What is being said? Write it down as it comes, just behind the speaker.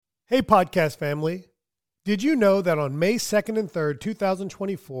Hey, podcast family. Did you know that on May 2nd and 3rd,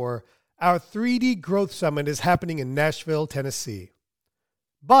 2024, our 3D Growth Summit is happening in Nashville, Tennessee?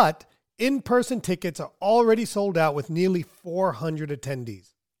 But in-person tickets are already sold out with nearly 400 attendees.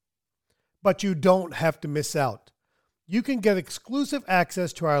 But you don't have to miss out. You can get exclusive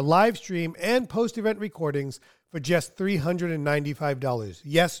access to our live stream and post-event recordings for just $395.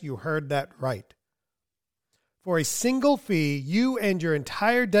 Yes, you heard that right. For a single fee, you and your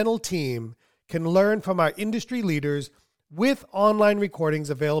entire dental team can learn from our industry leaders with online recordings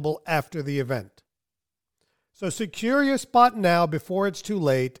available after the event. So secure your spot now before it's too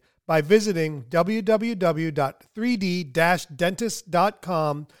late by visiting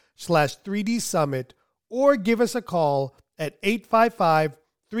www.3d-dentist.com/3D Summit or give us a call at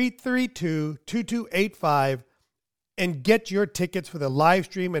 855-332-2285 and get your tickets for the live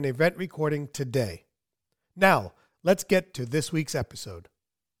stream and event recording today. Now, let's get to this week's episode.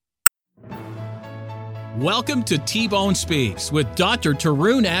 Welcome to T-Bone Speaks with Dr.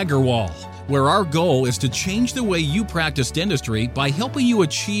 Tarun Agarwal, where our goal is to change the way you practice dentistry by helping you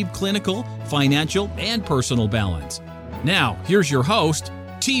achieve clinical, financial, and personal balance. Now, here's your host,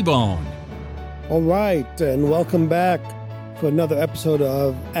 T-Bone. All right, and welcome back for another episode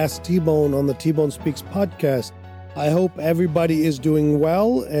of Ask T-Bone on the T-Bone Speaks podcast. I hope everybody is doing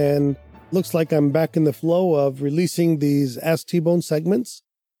well, and looks like I'm back in the flow of releasing these Ask T-Bone segments.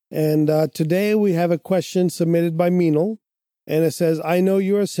 And today we have a question submitted by Meenal, and it says, I know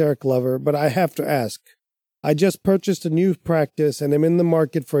you're a CEREC lover, but I have to ask. I just purchased a new practice and am in the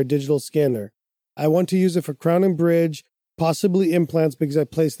market for a digital scanner. I want to use it for crown and bridge, possibly implants because I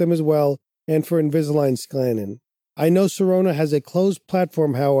place them as well, and for Invisalign scanning. I know Sirona has a closed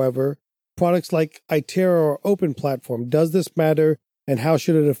platform, however, products like iTero are open platform. Does this matter? And how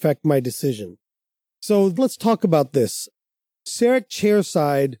should it affect my decision? So let's talk about this. CEREC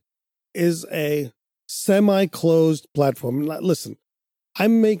Chairside is a semi-closed platform. Listen,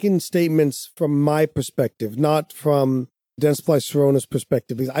 I'm making statements from my perspective, not from Dentsply Sirona's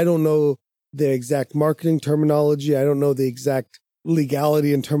perspective, because I don't know the exact marketing terminology. I don't know the exact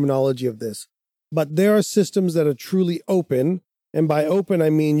legality and terminology of this. But there are systems that are truly open. And by open,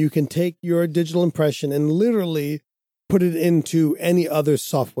 I mean you can take your digital impression and literally put it into any other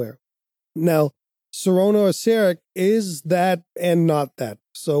software. Now, Sirona or CEREC is that and not that.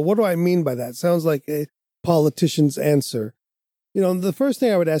 So what do I mean by that? Sounds like a politician's answer. You know, the first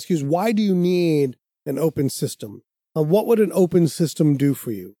thing I would ask you is, why do you need an open system? What would an open system do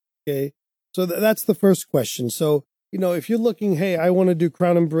for you? Okay, so that's the first question. So, you know, if you're looking, hey, I want to do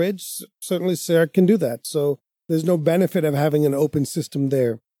crown and bridge, certainly CEREC can do that. So there's no benefit of having an open system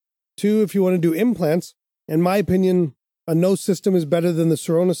there. Two, if you want to do implants, in my opinion, a no system is better than the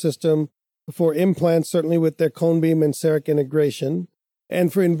Sirona system for implants, certainly with their cone beam and CEREC integration.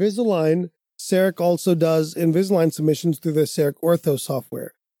 And for Invisalign, CEREC also does Invisalign submissions through their CEREC Ortho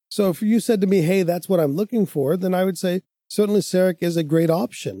software. So if you said to me, hey, that's what I'm looking for, then I would say certainly CEREC is a great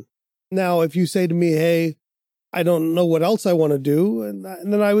option. Now, if you say to me, hey, I don't know what else I want to do, and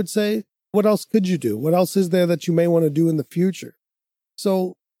then I would say, what else could you do? What else is there that you may want to do in the future?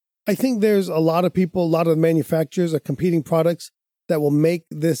 So I think there's a lot of people, a lot of manufacturers are competing products that will make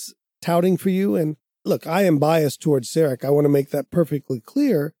this touting for you. And look, I am biased towards CEREC. I want to make that perfectly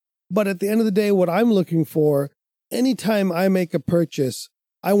clear. But at the end of the day, what I'm looking for, anytime I make a purchase,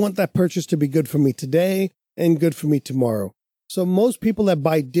 I want that purchase to be good for me today and good for me tomorrow. So most people that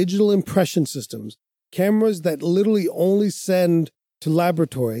buy digital impression systems, cameras that literally only send to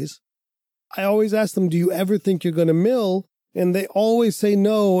laboratories, I always ask them, do you ever think you're going to mill? And they always say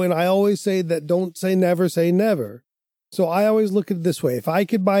no, and I always say that don't say never, say never. So I always look at it this way. If I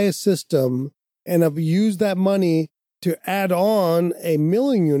could buy a system and have used that money to add on a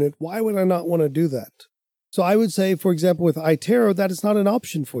milling unit, why would I not want to do that? So I would say, for example, with iTero, that is not an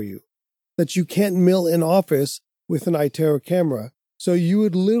option for you, that you can't mill in office with an iTero camera. So you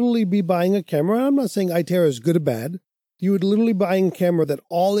would literally be buying a camera. I'm not saying iTero is good or bad. You would literally buying a camera that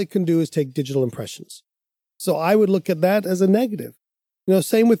all it can do is take digital impressions. So I would look at that as a negative. You know,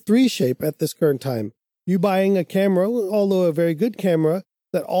 same with 3Shape at this current time. You buying a camera, although a very good camera,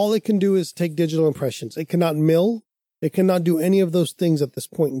 that all it can do is take digital impressions. It cannot mill. It cannot do any of those things at this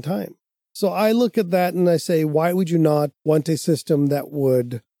point in time. So I look at that and I say, why would you not want a system that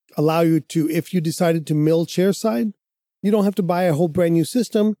would allow you to, if you decided to mill chairside, you don't have to buy a whole brand new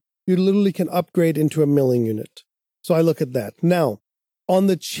system. You literally can upgrade into a milling unit. So I look at that. Now, on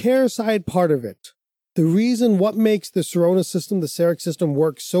the chairside part of it, the reason what makes the Sirona system, the CEREC system,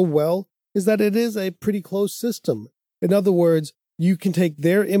 work so well is that it is a pretty closed system. In other words, you can take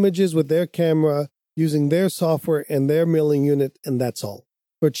their images with their camera using their software and their milling unit, and that's all.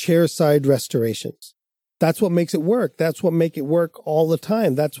 for chairside restorations. That's what makes it work. That's what makes it work all the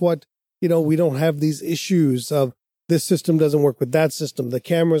time. That's what, we don't have these issues of this system doesn't work with that system. The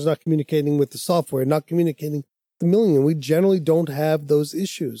camera is not communicating with the software, not communicating with the milling. We generally don't have those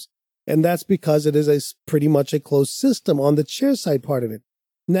issues. And that's because it is pretty much a closed system on the chairside part of it.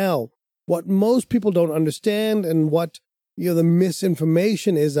 Now, what most people don't understand and what the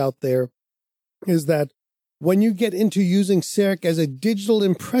misinformation is out there is that when you get into using CEREC as a digital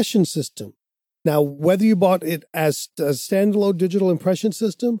impression system, now whether you bought it as a standalone digital impression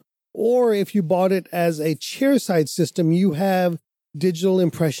system or if you bought it as a chairside system, you have digital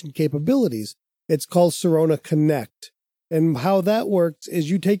impression capabilities. It's called Sirona Connect. And how that works is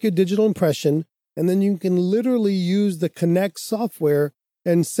you take your digital impression and then you can literally use the Connect software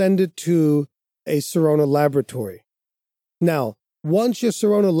and send it to a Sirona laboratory. Now, once your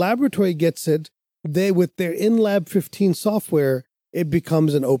Sirona laboratory gets it, they, with their InLab 15 software, it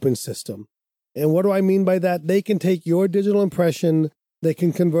becomes an open system. And what do I mean by that? They can take your digital impression, they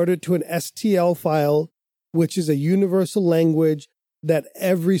can convert it to an STL file, which is a universal language that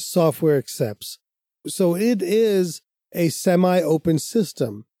every software accepts. So it is a semi-open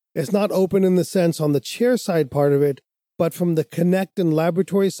system. It's not open in the sense on the chairside part of it, but from the Connect and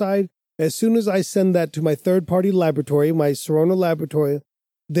laboratory side, as soon as I send that to my third-party laboratory, my Sirona laboratory,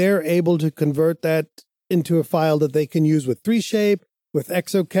 they're able to convert that into a file that they can use with 3Shape, with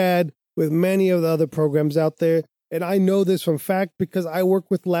ExoCAD, with many of the other programs out there. And I know this from fact because I work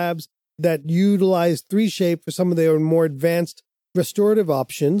with labs that utilize 3Shape for some of their more advanced restorative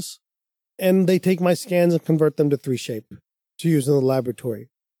options. And they take my scans and convert them to 3Shape to use in the laboratory.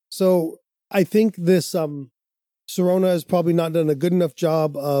 So I think this Sirona has probably not done a good enough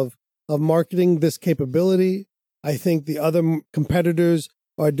job of marketing this capability. I think the other competitors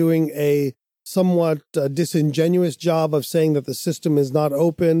are doing a somewhat disingenuous job of saying that the system is not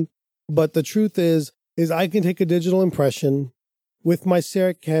open. But the truth is I can take a digital impression with my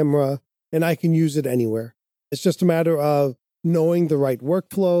CEREC camera and I can use it anywhere. It's just a matter of knowing the right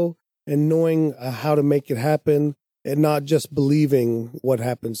workflow and knowing how to make it happen and not just believing what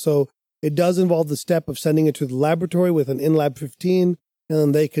happens. So it does involve the step of sending it to the laboratory with an InLab 15, and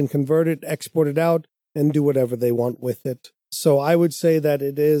then they can convert it, export it out, and do whatever they want with it. So I would say that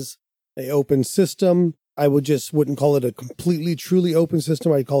it is an open system. I wouldn't call it a completely, truly open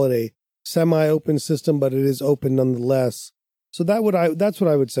system. I'd call it a semi-open system, but it is open nonetheless. So that's what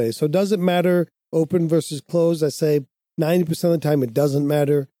I would say. So does it matter open versus closed? I say 90% of the time it doesn't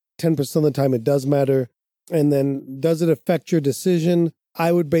matter. 10% of the time it does matter. And then does it affect your decision?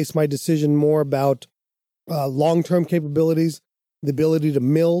 I would base my decision more about long-term capabilities, the ability to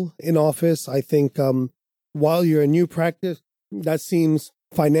mill in office. I think while you're a new practice, that seems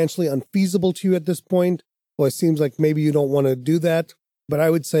financially unfeasible to you at this point, or it seems like maybe you don't want to do that. But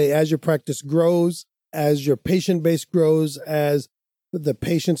I would say as your practice grows, as your patient base grows, as the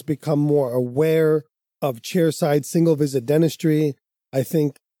patients become more aware of chairside single-visit dentistry, I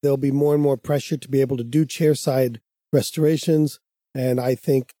think there'll be more and more pressure to be able to do chairside restorations. And I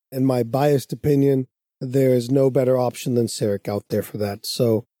think, in my biased opinion, there is no better option than CEREC out there for that.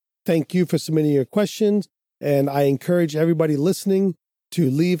 So thank you for submitting your questions. And I encourage everybody listening to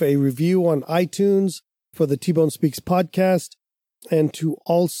leave a review on iTunes for the T-Bone Speaks podcast and to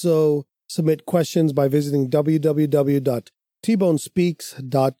also submit questions by visiting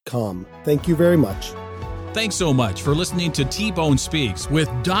www.tbonespeaks.com. Thank you very much. Thanks so much for listening to T-Bone Speaks with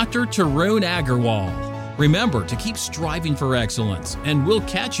Dr. Tarun Agarwal. Remember to keep striving for excellence, and we'll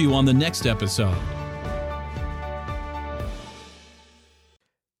catch you on the next episode.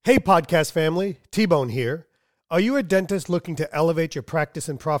 Hey, podcast family, T-Bone here. Are you a dentist looking to elevate your practice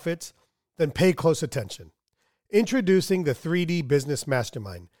and profits? Then pay close attention. Introducing the 3D Business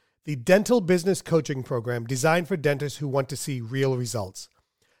Mastermind, the dental business coaching program designed for dentists who want to see real results.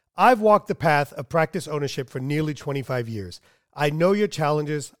 I've walked the path of practice ownership for nearly 25 years. I know your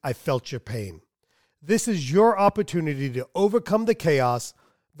challenges. I felt your pain. This is your opportunity to overcome the chaos,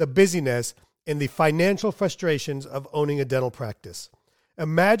 the busyness, and the financial frustrations of owning a dental practice.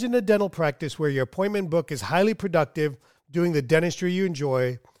 Imagine a dental practice where your appointment book is highly productive, doing the dentistry you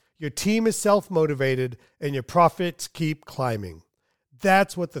enjoy, your team is self-motivated, and your profits keep climbing.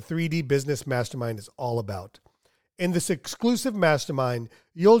 That's what the 3D Business Mastermind is all about. In this exclusive mastermind,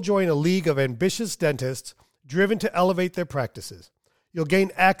 you'll join a league of ambitious dentists driven to elevate their practices. You'll gain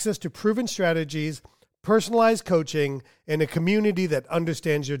access to proven strategies, personalized coaching, and a community that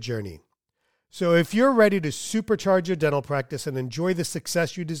understands your journey. So if you're ready to supercharge your dental practice and enjoy the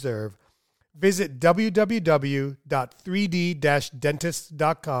success you deserve, visit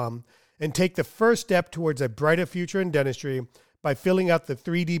www.3d-dentist.com and take the first step towards a brighter future in dentistry by filling out the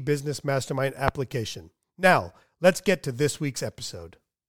 3D Business Mastermind application. Now, let's get to this week's episode.